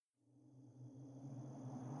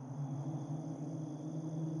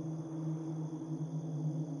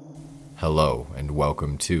Hello and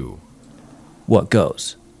welcome to What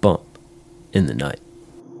Goes Bump in the Night.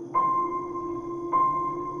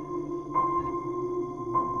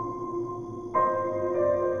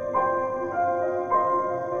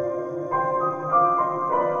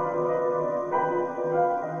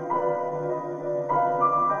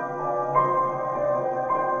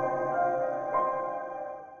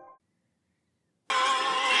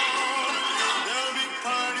 There'll be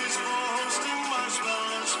parties for hosting,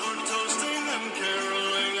 marshmallows for toasting, and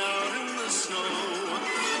caroling out in the snow.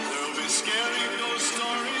 There'll be scary ghost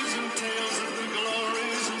stories and tales of the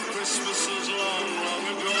glories of Christmases long, long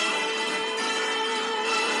ago.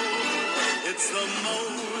 It's the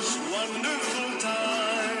most wonderful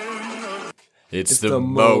time. It's the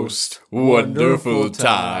most wonderful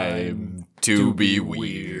time to be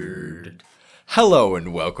weird. Hello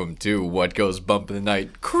and welcome to What Goes Bump in the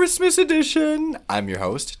Night Christmas Edition. I'm your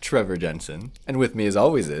host, Trevor Jensen, and with me as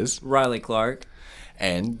always is, Riley Clark.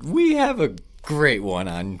 and we have a great one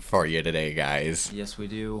on for you today, guys. Yes, we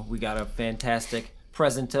do. We got a fantastic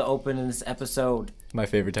present to open in this episode. My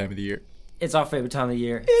favorite time of the year. It's our favorite time of the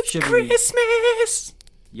year. It's Should be Christmas!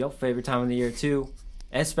 your favorite time of the year, too.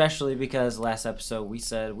 Especially because last episode we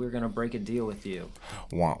said we were going to break a deal with you.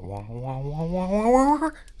 Wah, wah, wah, wah, wah, wah, wah.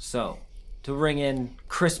 So, to bring in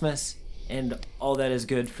Christmas and all that is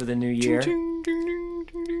good for the new year. Ding, ding, ding,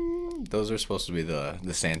 ding, ding. Those are supposed to be the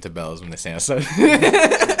Santa bells when the Santa said.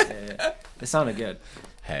 It sounded good.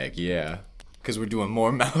 Heck yeah. Because we're doing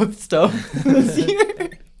more mouth stuff this year.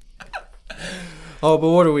 Oh, but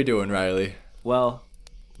what are we doing, Riley? Well,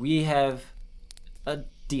 we have a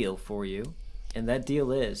deal for you, and that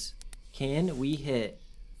deal is, can we hit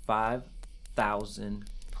 5,000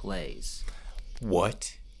 plays?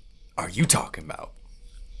 What are you talking about?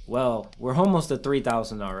 Well, we're almost at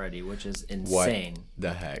 3,000 already, which is insane. What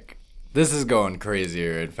the heck? This is going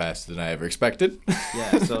crazier and faster than I ever expected.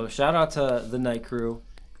 Yeah, so shout out to the Night Crew.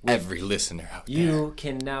 Every listener out there. You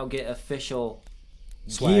can now get official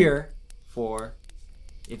Swag. gear for,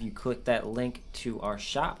 if you click that link to our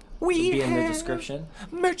shop. It'll be in the description.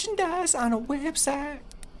 Merchandise on a website.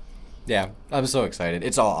 Yeah, I'm so excited.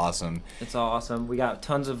 It's all awesome. It's all awesome. We got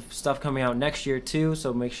tons of stuff coming out next year too,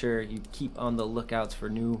 so make sure you keep on the lookouts for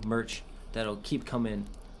new merch that'll keep coming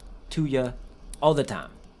to you all the time.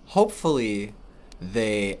 Hopefully,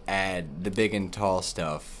 they add the big and tall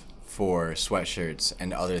stuff for sweatshirts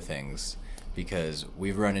and other things, because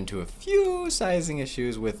we've run into a few sizing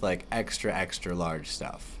issues with like extra large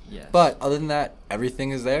stuff. Yes. But other than that,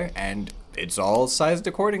 everything is there, and it's all sized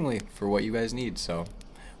accordingly for what you guys need. So,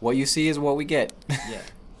 what you see is what we get. Yeah.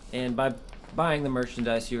 And by buying the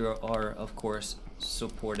merchandise, you are, of course,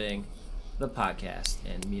 supporting the podcast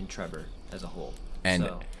and me and Trevor as a whole. And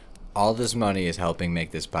so, all this money is helping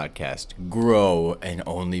make this podcast grow and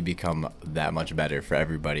only become that much better for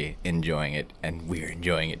everybody enjoying it, and we're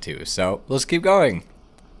enjoying it too. So, let's keep going.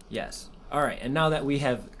 yes. All right. And now that we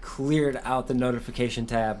have cleared out the notification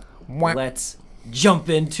tab, Mwah. let's jump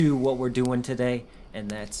into what we're doing today. And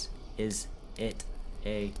that's Is It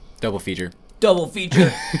a Double feature. Double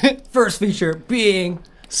feature? First feature being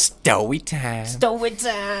Story time. Story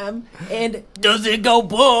Time. And Does It Go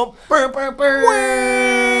Bump? Burr, burr,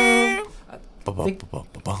 burr.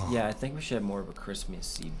 Yeah, I think we should have more of a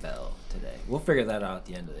Christmassy bell today. We'll figure that out at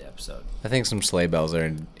the end of the episode. I think some sleigh bells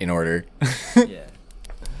are in order. Yeah.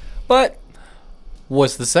 But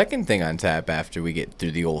what's the second thing on tap after we get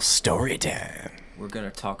through the old story time? We're going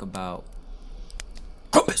to talk about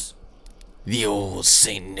Krampus. The old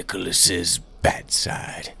St. Nicholas's bad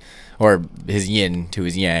side. Or his yin to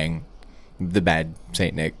his yang. The bad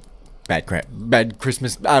St. Nick. Bad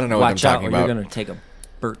Christmas. I don't know what I'm watch out talking or about. you're going to take a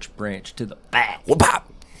birch branch to the back. Whoop-pop.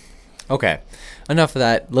 Okay, enough of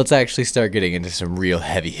that. Let's actually start getting into some real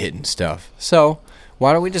heavy-hitting stuff. So,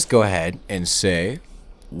 why don't we just go ahead and say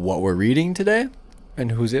what we're reading today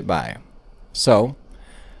and who's it by. So,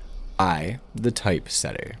 I, the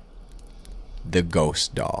typesetter, the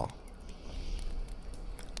ghost doll.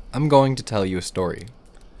 I'm going to tell you a story.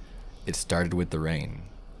 It started with the rain.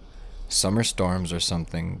 Summer storms are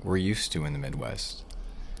something we're used to in the Midwest.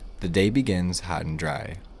 The day begins hot and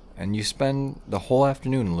dry, and you spend the whole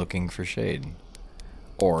afternoon looking for shade.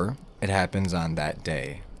 Or it happens on that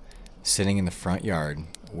day, sitting in the front yard,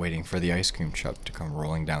 waiting for the ice cream truck to come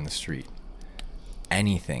rolling down the street.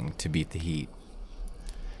 Anything to beat the heat.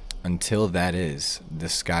 Until that is, the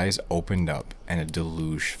skies opened up and a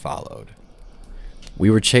deluge followed. We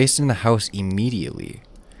were chased in the house immediately.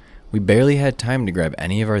 We barely had time to grab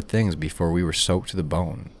any of our things before we were soaked to the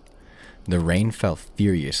bone. The rain fell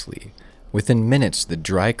furiously. Within minutes, the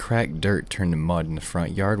dry, cracked dirt turned to mud and the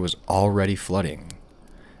front yard was already flooding.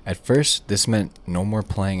 At first, this meant no more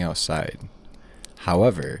playing outside.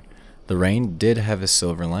 However, the rain did have a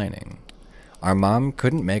silver lining. Our mom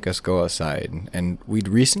couldn't make us go outside, and we'd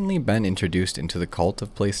recently been introduced into the cult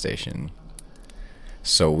of PlayStation.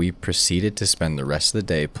 So we proceeded to spend the rest of the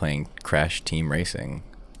day playing Crash Team Racing.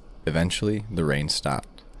 Eventually, the rain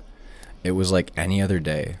stopped. It was like any other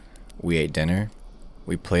day. We ate dinner,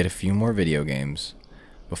 we played a few more video games.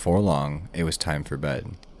 Before long, it was time for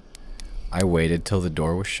bed. I waited till the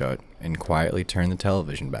door was shut and quietly turned the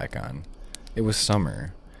television back on. It was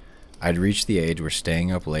summer. I'd reached the age where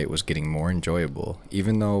staying up late was getting more enjoyable,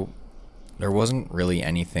 even though there wasn't really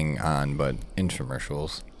anything on but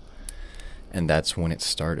infomercials. And that's when it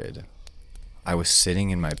started. I was sitting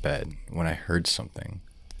in my bed when I heard something.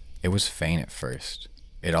 It was faint at first.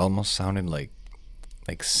 It almost sounded like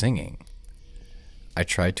singing. I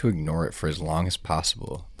tried to ignore it for as long as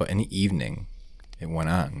possible, but in the evening, it went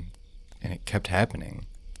on, and it kept happening.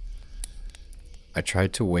 I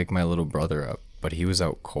tried to wake my little brother up, but he was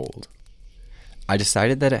out cold. I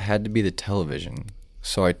decided that it had to be the television,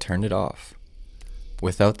 so I turned it off.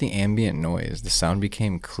 Without the ambient noise, the sound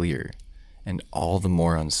became clear, and all the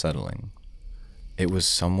more unsettling. It was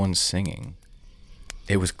someone singing.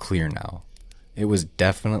 It was clear now. It was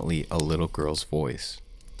definitely a little girl's voice.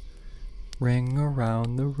 Ring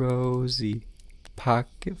around the rosy,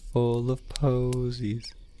 pocket full of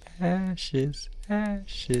posies. Ashes,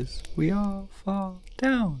 ashes, we all fall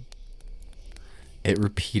down. It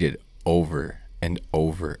repeated over and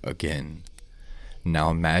over again. Now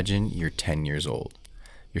imagine you're 10 years old.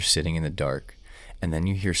 You're sitting in the dark, and then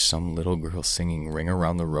you hear some little girl singing Ring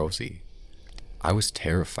Around the Rosie. I was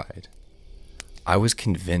terrified. I was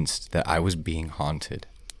convinced that I was being haunted.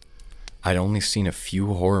 I'd only seen a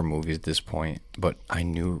few horror movies at this point, but I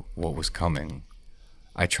knew what was coming.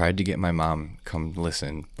 I tried to get my mom come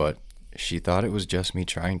listen, but she thought it was just me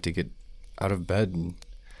trying to get out of bed. And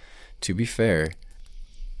to be fair,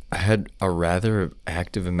 I had a rather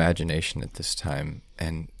active imagination at this time,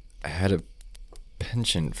 and I had a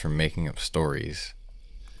penchant for making up stories.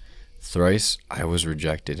 Thrice I was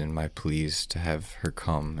rejected in my pleas to have her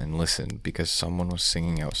come and listen because someone was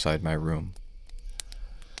singing outside my room.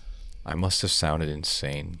 I must have sounded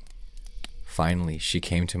insane. Finally, she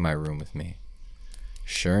came to my room with me.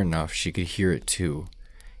 Sure enough, she could hear it too.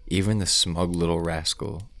 Even the smug little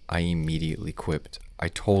rascal, I immediately quipped, "I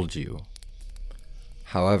told you."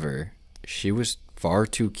 However, she was far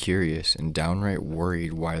too curious and downright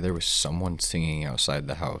worried why there was someone singing outside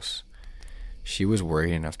the house. She was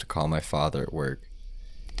worried enough to call my father at work.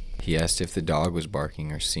 He asked if the dog was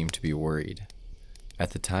barking or seemed to be worried.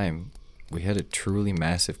 At the time, we had a truly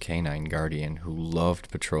massive canine guardian who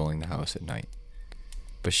loved patrolling the house at night,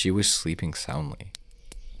 but she was sleeping soundly.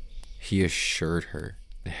 He assured her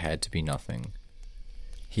it had to be nothing.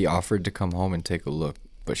 He offered to come home and take a look,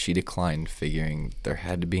 but she declined, figuring there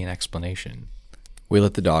had to be an explanation. We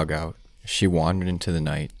let the dog out. She wandered into the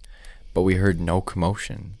night, but we heard no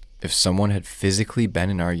commotion. If someone had physically been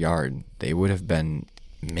in our yard, they would have been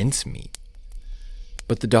mincemeat.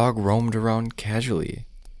 But the dog roamed around casually.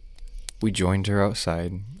 We joined her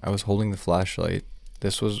outside. I was holding the flashlight.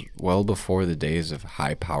 This was well before the days of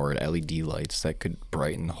high-powered LED lights that could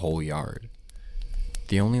brighten the whole yard.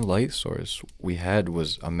 The only light source we had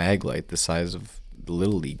was a mag light the size of the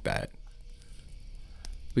Little League bat.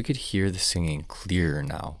 We could hear the singing clearer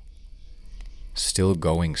now. Still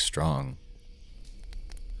going strong.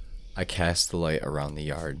 I cast the light around the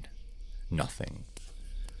yard. Nothing.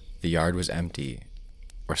 The yard was empty,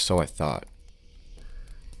 or so I thought.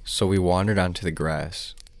 So we wandered onto the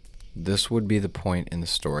grass. This would be the point in the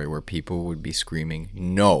story where people would be screaming,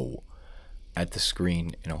 "No!" at the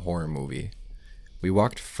screen in a horror movie. We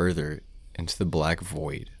walked further into the black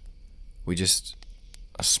void.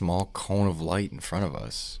 A small cone of light in front of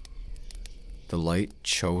us. The light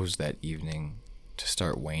chose that evening to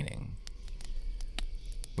start waning.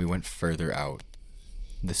 We went further out.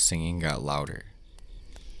 The singing got louder.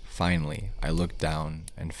 Finally, I looked down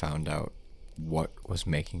and found out what was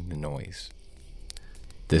making the noise.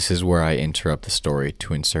 This is where I interrupt the story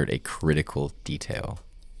to insert a critical detail.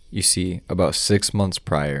 You see, about 6 months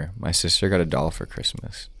prior, my sister got a doll for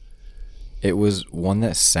Christmas. It was one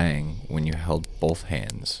that sang when you held both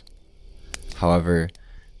hands. However,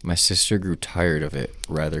 my sister grew tired of it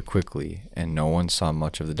rather quickly, and no one saw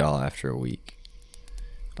much of the doll after a week.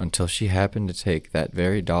 Until she happened to take that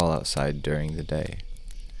very doll outside during the day.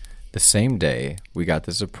 The same day, we got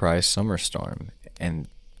the surprise summer storm, and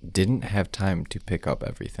didn't have time to pick up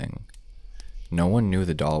everything. No one knew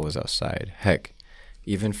the doll was outside. Heck,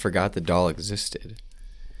 even forgot the doll existed.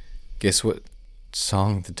 Guess what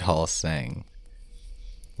song the doll sang?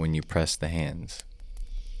 when you press the hands.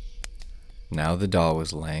 Now the doll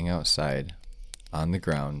was laying outside on the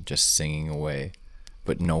ground just singing away,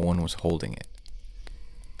 but no one was holding it.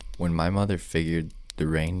 When my mother figured the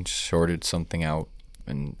rain shorted something out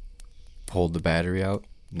and pulled the battery out,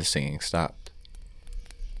 the singing stopped.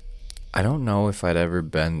 I don't know if I'd ever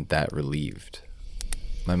been that relieved.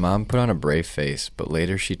 My mom put on a brave face, but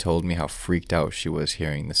later she told me how freaked out she was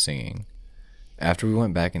hearing the singing. After we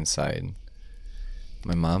went back inside,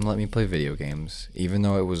 my mom let me play video games, even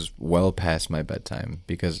though it was well past my bedtime,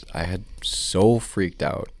 because I had so freaked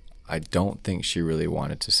out, I don't think she really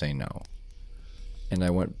wanted to say no. And I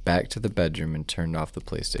went back to the bedroom and turned off the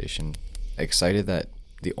PlayStation, excited that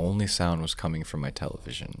the only sound was coming from my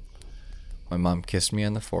television. My mom kissed me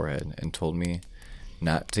on the forehead and told me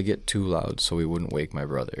not to get too loud so we wouldn't wake my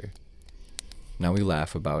brother. Now we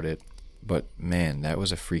laugh about it, but man, that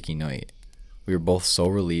was a freaky night. We were both so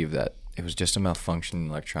relieved that it was just a malfunctioning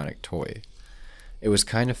electronic toy. It was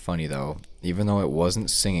kind of funny though. Even though it wasn't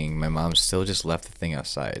singing, my mom still just left the thing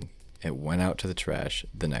outside. It went out to the trash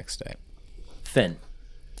the next day. Finn.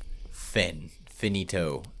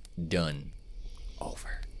 Finito. Done.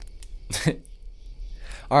 Over.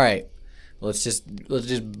 All right. Let's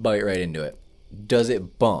just bite right into it. Does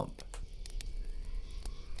it bump?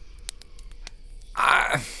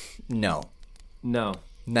 No. No.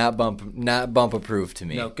 Not bump approved to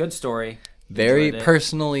me. No, good story. Very Enjoyed it.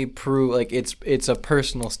 personally like it's a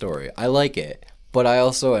personal story. I like it, but I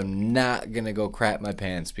also am not going to go crap my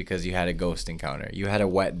pants because you had a ghost encounter. You had a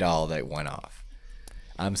wet doll that went off.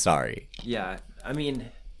 I'm sorry. Yeah. I mean,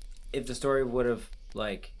 if the story would have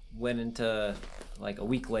went into a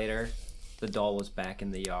week later, the doll was back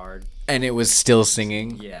in the yard. And it was still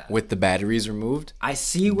singing? Yeah. With the batteries removed? I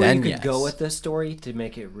see where Then you could yes. go with this story to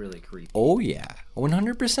make it really creepy. Oh, yeah.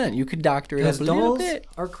 100%. You could doctor it up Because a little dolls bit.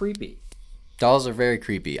 are creepy. Dolls are very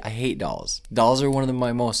creepy. I hate dolls. Dolls are one of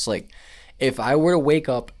my most, if I were to wake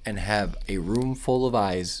up and have a room full of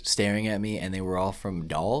eyes staring at me and they were all from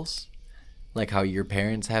dolls, like how your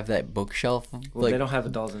parents have that bookshelf. Well, they don't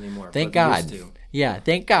have dolls anymore. Thank but they God. used to. Yeah,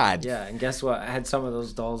 thank God. Yeah, and guess what? I had some of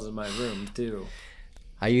those dolls in my room, too.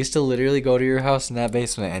 I used to literally go to your house in that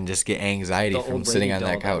basement and just get anxiety The from old sitting lady on doll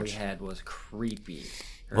that couch. we had was creepy.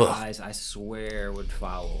 Her Ugh. eyes, I swear, would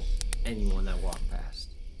follow anyone that walked past.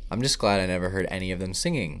 I'm just glad I never heard any of them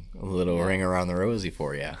singing a little Yeah. Ring Around the Rosie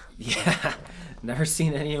for you. Yeah, never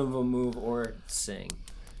seen any of them move or sing.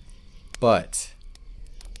 But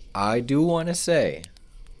I do want to say,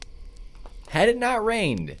 had it not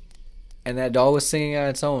rained and that doll was singing on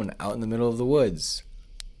its own out in the middle of the woods,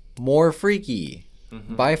 more freaky.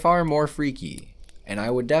 Mm-hmm. By far more freaky. And I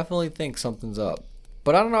would definitely think something's up.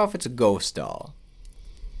 But I don't know if it's a ghost doll.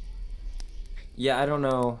 Yeah, I don't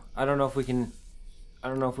know. I don't know if we can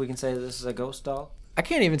say that this is a ghost doll. I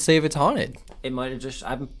can't even say if it's haunted. It might have just.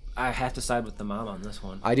 I have to side with the mom on this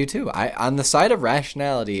one. I do too. On the side of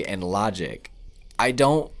rationality and logic, I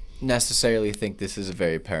don't necessarily think this is a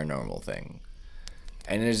very paranormal thing.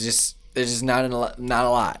 And there's just not a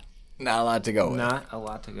lot to go with. Not a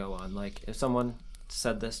lot to go on. Like, if someone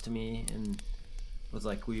said this to me and was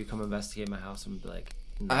like, "Will you come investigate my house?" and be like,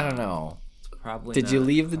 nah, I don't know. it's probably. Did you not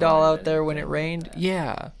leave the doll haunted out there when it anything rained? like that.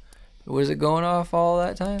 Yeah. Was it going off all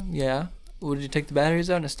that time? Yeah. Would you take the batteries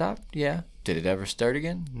out and it stopped? Yeah. Did it ever start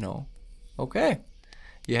again? No. Okay.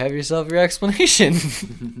 You have yourself your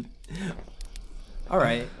explanation. All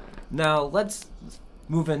right. Now let's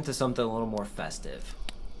move into something a little more festive.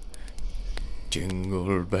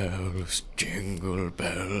 Jingle bells,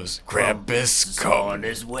 Krampus on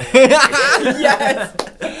his way. Yes!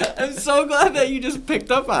 I'm so glad that you just picked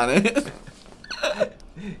up on it.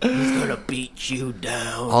 He's gonna beat you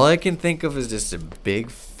down. All I can think of is just a big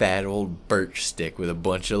fat old birch stick with a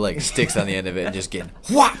bunch of sticks on the end of it and just getting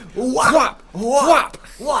whop, whop, whop,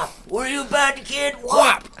 Whop! Were you bad, kid?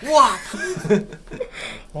 whop. Whop!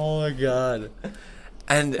 Oh my god.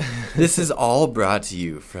 And this is all brought to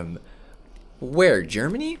you from where?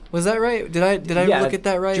 Germany? Was that right? Did I look at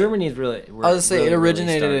that right? Germany is really. I was gonna say it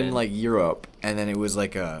originated really in started. Europe, and then it was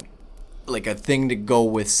like a thing to go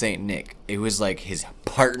with Saint Nick. It was like his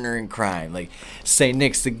partner in crime. Like Saint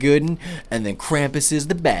Nick's the good one, and then Krampus is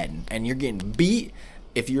the bad one, and you're getting beat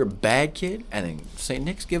if you're a bad kid, and then Saint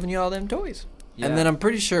Nick's giving you all them toys. Yeah. And then I'm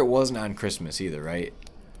pretty sure it wasn't on Christmas either, right?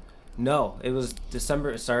 No, it was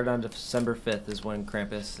December. It started on December 5th is when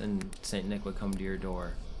Krampus and Saint Nick would come to your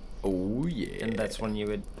door, Oh yeah. and that's when you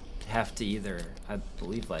would have to either, I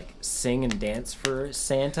believe, sing and dance for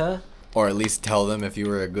Santa, Or at least tell them if you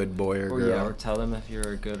were a good boy or girl. or tell them if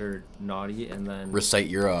you're good or naughty, and then Recite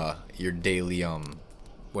your daily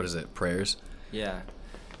what is it, prayers? yeah,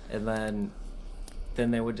 and then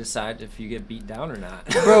then they would decide if you get beat down or not.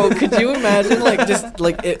 Bro, could you imagine,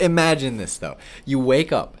 imagine this, though. You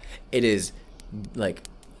wake up. It is,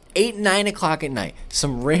 8, 9 o'clock at night.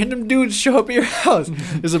 Some random dudes show up at your house.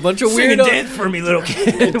 There's a bunch of Sing weirdos. and dance for me, little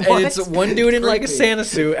kid. And it's one dude in, a Santa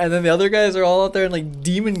suit, and then the other guys are all out there in,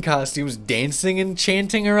 demon costumes, dancing and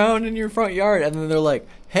chanting around in your front yard. And then they're like,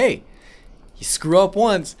 hey, you screw up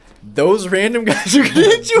once, those random guys are going to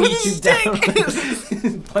hit you with a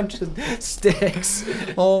stick. Bunch of sticks.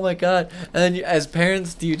 Oh, my God. And then as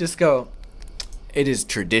parents, do you just go, it is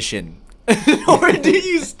tradition? Or do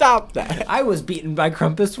you stop that? I was beaten by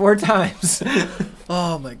Krampus 4 times.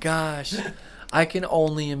 Oh my gosh. I can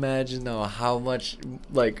only imagine though how much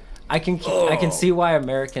I can see why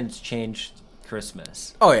Americans changed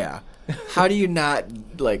Christmas. oh yeah. How do you not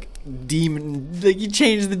demon you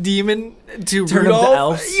change the demon to Turn Rudolph? them to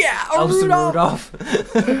elves. Yeah, Elves Rudolph.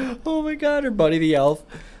 and Rudolph. Oh my God, or Buddy the Elf.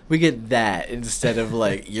 We get that instead of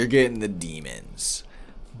you're getting the demons.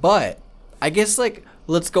 But I guess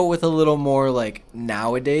let's go with a little more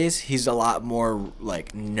nowadays. He's a lot more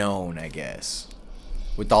known, I guess,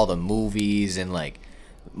 with all the movies and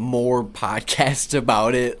more podcasts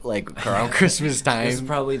about it around Christmas time. This is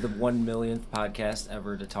probably the 1 millionth podcast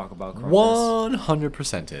ever to talk about Krampus.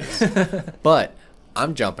 100% is. But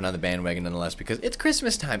I'm jumping on the bandwagon nonetheless because it's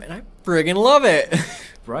Christmas time and I friggin' love it.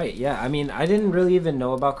 Right, yeah. I mean, I didn't really even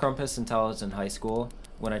know about Krampus until I was in high school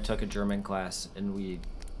when I took a German class and we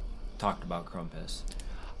talked about Krampus.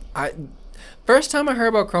 First time I heard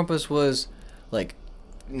about Krampus was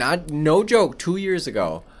no joke, 2 years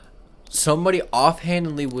ago. Somebody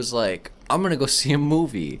offhandedly was like, I'm gonna go see a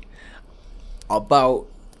movie about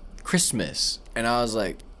Christmas, and I was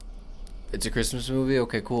like, it's a Christmas movie?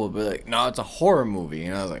 Okay, cool. But no, it's a horror movie.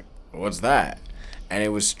 And I was like, what's that? And it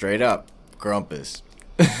was straight up Krampus.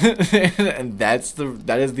 And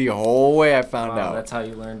that is the whole way I found out. That's how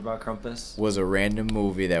you learned about Krampus? Was a random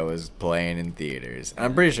movie that was playing in theaters. And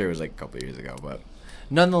I'm pretty sure it was a couple years ago, but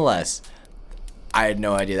nonetheless, I had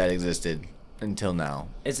no idea that existed until now.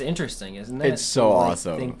 It's interesting, isn't it? It's so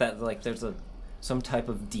awesome. I think that there's some type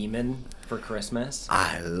of demon for Christmas.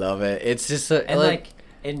 I love it. It's just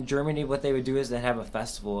in Germany, what they would do is they have a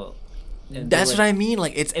festival. That's what I mean.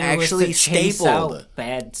 It's actually stapled. Out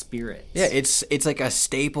bad spirits. Yeah, it's a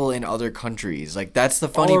staple in other countries. That's the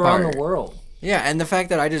funny all around part. The world. Yeah, and the fact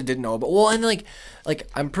that I just didn't know about. Well, and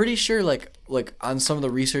I'm pretty sure on some of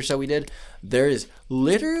the research that we did, there is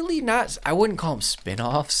literally not. I wouldn't call them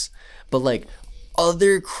spin-offs, but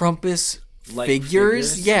other Krampus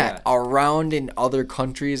figures, yeah, around in other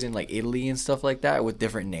countries in Italy and stuff like that with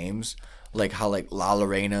different names, how La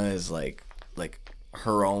Lorena is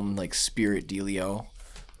her own spirit dealio,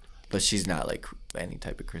 but she's not any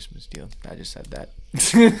type of Christmas deal. I just said that.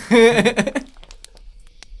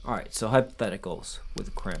 All right, so hypotheticals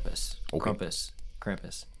with Krampus. Okay.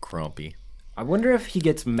 Krampus. Crumpy. I wonder if he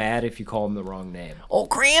gets mad if you call him the wrong name. Oh,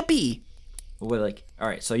 Crampy. Well, all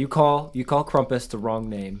right, so you call Krampus the wrong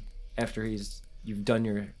name after you've done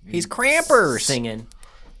your he's Krampers singing,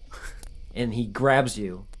 and he grabs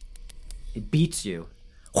you, he beats you.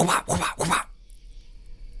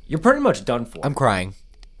 You're pretty much done for. I'm crying.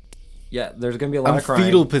 Yeah, there's gonna be a lot of I'm crying.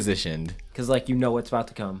 fetal positioned. Because what's about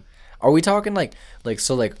to come. Are we talking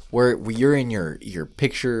where you're in your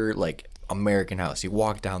picture American house? You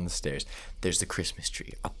walk down the stairs. There's the Christmas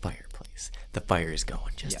tree, a fireplace. The fire is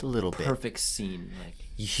going just a little bit. Perfect scene.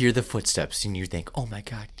 You hear the footsteps and you think, "Oh my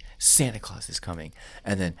God, Santa Claus is coming!"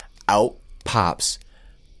 And then out pops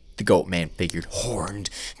the goat man figured, horned,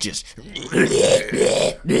 just you've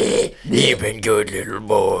been good, little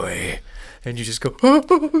boy, and you just go.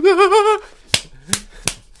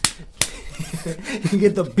 You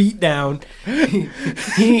get the beat down. He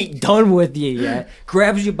ain't done with you yet.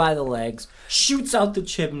 Grabs you by the legs, shoots out the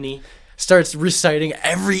chimney, starts reciting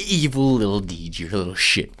every evil little deed your little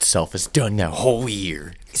shit self has done that whole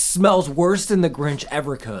year. Smells worse than the Grinch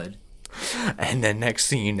ever could. And then next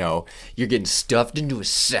thing you know, you're getting stuffed into a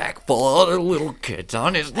sack full of other little kids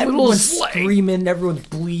on his little Everyone's sleigh. screaming, everyone's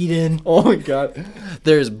bleeding. Oh my God.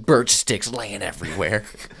 There's birch sticks laying everywhere.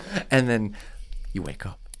 And then you wake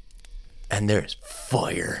up. And there's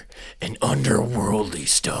fire and underworldly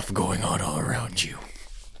stuff going on all around you.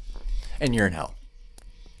 And you're in hell.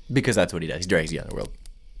 Because that's what he does. He drags you out of the world.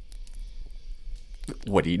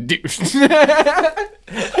 What do you do?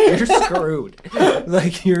 You're screwed.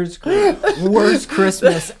 You're screwed. Worst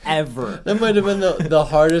Christmas ever. That might have been the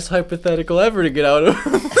hardest hypothetical ever to get out of.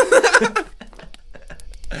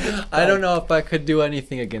 I don't know if I could do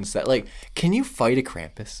anything against that. Can you fight a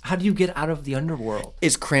Krampus? How do you get out of the underworld?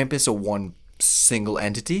 Is Krampus a one single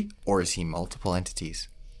entity, or is he multiple entities?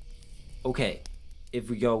 Okay, if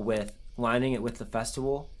we go with lining it with the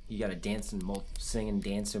festival, you got to dance and sing and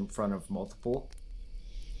dance in front of multiple.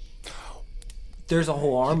 There's a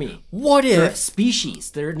whole army. What They're a if...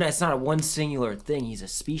 species? It's not a one singular thing. He's a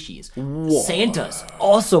species. What? Santa's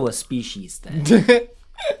also a species then.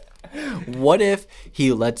 What if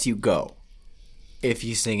he lets you go? If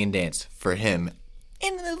you sing and dance for him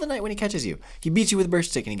in the middle of the night when he catches you. He beats you with a birch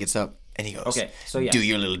stick and he gets up and he goes, okay, so yeah. Do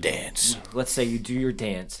your little dance. Let's say you do your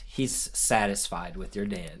dance. He's satisfied with your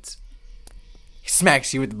dance. He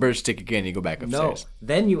smacks you with the birch stick again and you go back upstairs. No,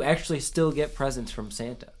 then you actually still get presents from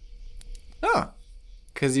Santa. Oh,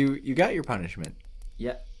 because you got your punishment.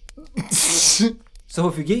 Yeah. So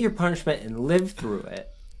if you get your punishment and live through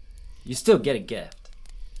it, you still get a gift.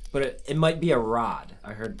 But it might be a rod.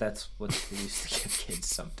 I heard that's what they used to give kids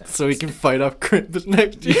sometimes. So he can fight off Krampus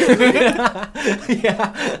next year.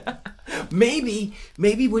 Yeah. Maybe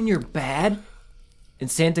when you're bad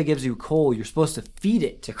and Santa gives you coal, you're supposed to feed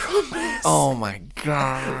it to Krampus. Oh my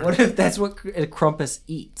god. What if that's what Krampus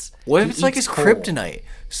eats? What if He it's like eats his coal. kryptonite?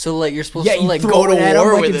 So like you're supposed to you like throw go to it at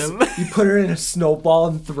war him, with like him. You put it in a snowball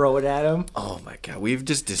and throw it at him. Oh my god, we've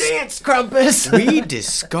just Dance, Krampus! we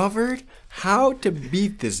discovered how to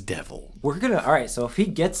beat this devil. All right, so if he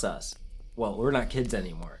gets us, well, we're not kids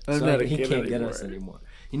anymore. I'm So not a he kid can't get anymore. us anymore.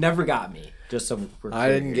 He never got me, just so we're I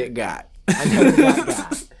didn't clear. get got. I never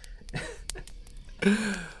got.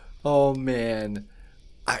 Oh man.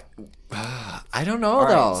 I don't know All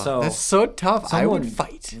right, though. so That's so tough. I would Someone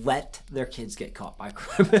fight. Let their kids get caught by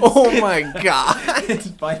Krampus. Oh my god.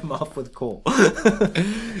 Fight them off with coal.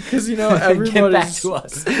 Because you know Get back to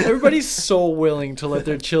us. everybody's so willing to let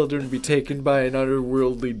their children be taken by an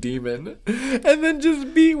otherworldly demon, and then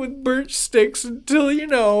just beat with birch sticks until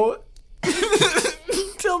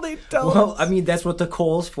until they tell Well, us. I mean, that's what the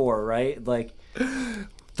coal's for, right? Like,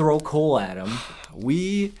 throw coal at them.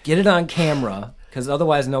 Get it on camera, because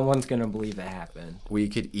otherwise no one's going to believe it happened. We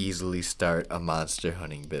could easily start a monster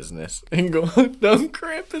hunting business and go hunt down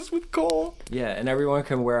Krampus with coal. Yeah, and everyone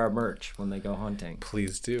can wear our merch when they go hunting.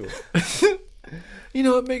 Please do. You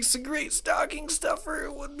know, it makes a great stocking stuffer.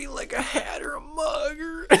 It would be like a hat or a mug.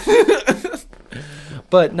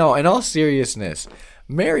 But no, in all seriousness,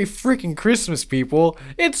 Merry freaking Christmas, people.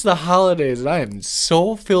 It's the holidays, and I am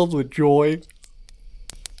so filled with joy.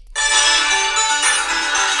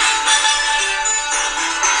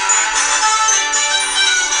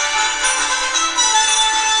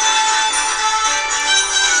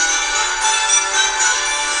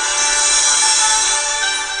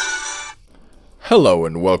 Hello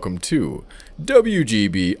and welcome to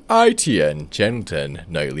WGB ITN Channel 10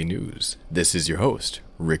 Nightly News. This is your host,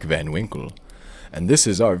 Rick Van Winkle, and this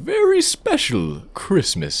is our very special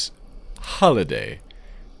Christmas holiday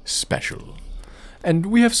special. And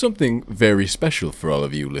we have something very special for all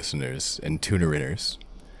of you listeners and tuner-inners.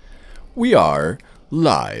 We are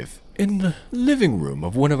live in the living room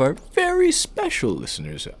of one of our very special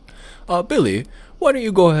listeners. Billy, why don't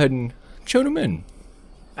you go ahead and tune him in?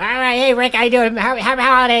 All right, hey Rick, how you doing? Happy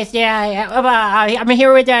holidays. I'm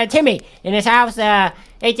here with Timmy in his house.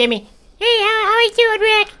 Hey Timmy. Hey, how you doing,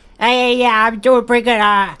 Rick? Yeah, I'm doing pretty good.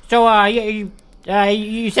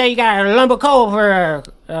 You say you got a lump of coal for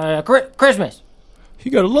Christmas?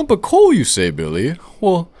 You got a lump of coal, you say, Billy?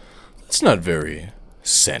 Well, that's not very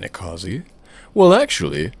Santa Clausy. Well,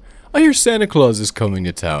 actually, I hear Santa Claus is coming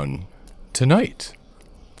to town tonight.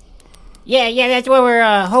 Yeah, that's what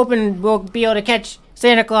we're hoping we'll be able to catch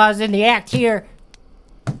Santa Claus in the act here.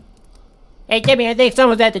 Hey, Timmy, I think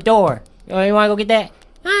someone's at the door. You want to go get that?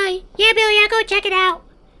 Yeah, Billy, I'll go check it out.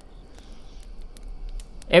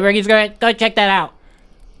 Hey, Ricky's gonna go check that out.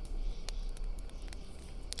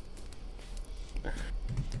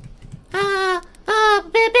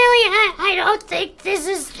 Billy, I don't think this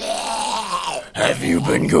is... Have you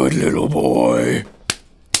been good, little boy?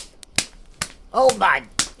 Oh, my...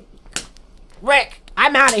 Rick,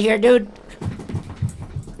 I'm out of here, dude.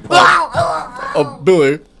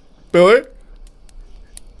 Billy? Billy?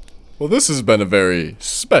 Well, this has been a very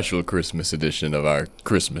special Christmas edition of our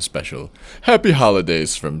Christmas special. Happy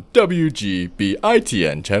holidays from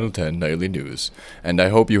WGBITN Channel 10 Nightly News. And I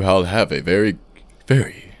hope you all have a very,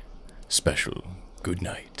 very special good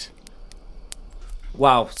night.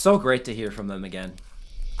 Wow, so great to hear from them again.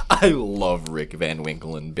 I love Rick Van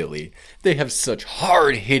Winkle and Billy. They have such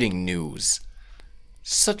hard-hitting news.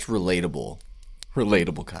 Such relatable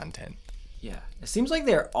content. Yeah, it seems like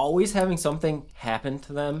they're always having something happen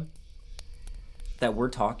to them that we're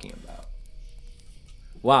talking about.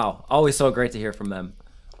 Wow, always so great to hear from them.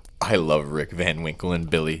 I love Rick Van Winkle and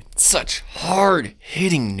Billy. Such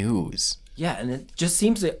hard-hitting news. Yeah, and it just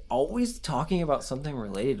seems they're always talking about something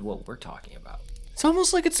related to what we're talking about. It's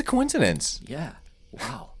almost like it's a coincidence. Yeah.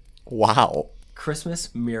 Wow. Wow.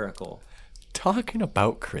 Christmas miracle. Talking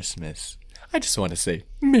about Christmas, I just want to say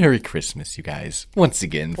Merry Christmas, you guys. Once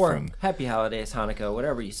again, Or Happy Holidays, Hanukkah,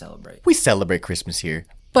 whatever you celebrate. we celebrate Christmas here,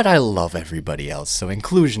 but I love everybody else, so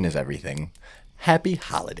inclusion is everything. Happy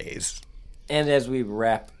holidays. And as we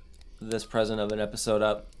wrap this present of an episode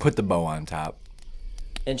up Put the bow on top.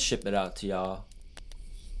 and ship it out to y'all,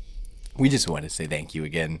 We just want to say thank you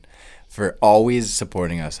again for always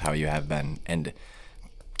supporting us how you have been, and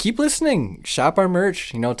keep listening. Shop our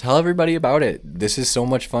merch, tell everybody about it. This is so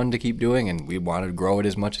much fun to keep doing, and we want to grow it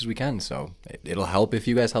as much as we can, so it'll help if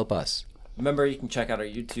you guys help us. remember you can check out our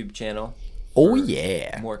YouTube channel. Oh for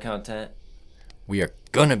yeah, More content. we are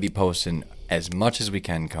gonna be posting as much as we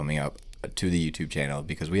can coming up to the YouTube channel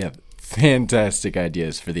because we have fantastic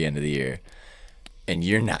ideas for the end of the year, and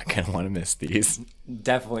you're not gonna want to miss these.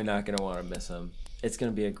 Definitely not going to want to miss them. It's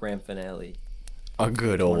going to be a grand finale. A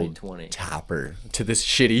good old 2020. topper to this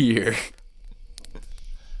shitty year.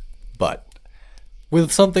 But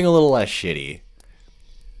with something a little less shitty,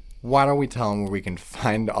 why don't we tell them where we can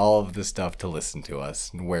find all of the stuff to listen to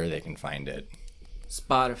us and where they can find it?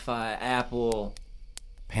 Spotify, Apple,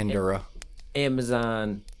 Pandora.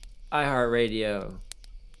 Amazon, iHeartRadio.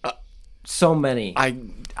 So many.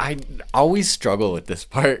 I always struggle with this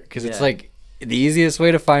part because it's Yeah. like the easiest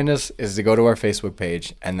way to find us is to go to our Facebook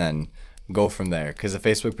page and then go from there because the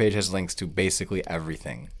Facebook page has links to basically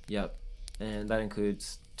everything. Yep. And that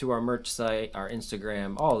includes to our merch site, our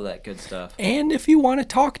Instagram, all of that good stuff. And if you want to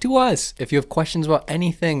talk to us, if you have questions about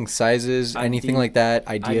anything, sizes, anything like that,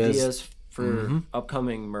 ideas, for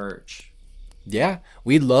upcoming merch. yeah,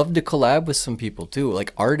 we'd love to collab with some people too,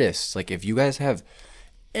 like artists. Like if you guys have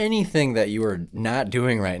anything that you are not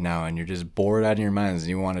doing right now and you're just bored out of your minds and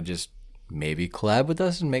you want to just maybe collab with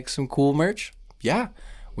us and make some cool merch, yeah,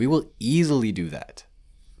 we will easily do that.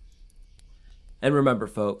 And remember,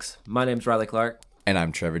 folks, my name's Riley Clark. And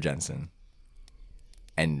I'm Trevor Jensen.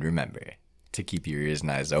 And remember to keep your ears and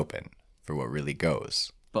eyes open for what really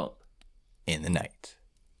goes Bump. in the night.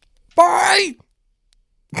 Bye!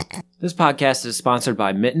 This podcast is sponsored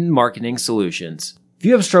by Mitten Marketing Solutions. If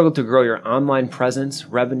you have struggled to grow your online presence,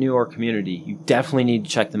 revenue, or community, you definitely need to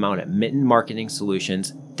check them out at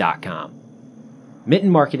mittenmarketingsolutions.com. Mitten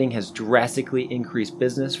Marketing has drastically increased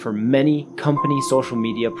business for many company social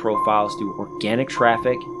media profiles through organic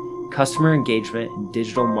traffic, customer engagement, and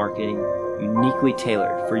digital marketing uniquely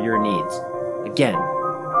tailored for your needs. Again,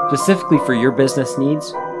 specifically for your business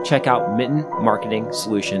needs, check out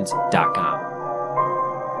mittenmarketingsolutions.com.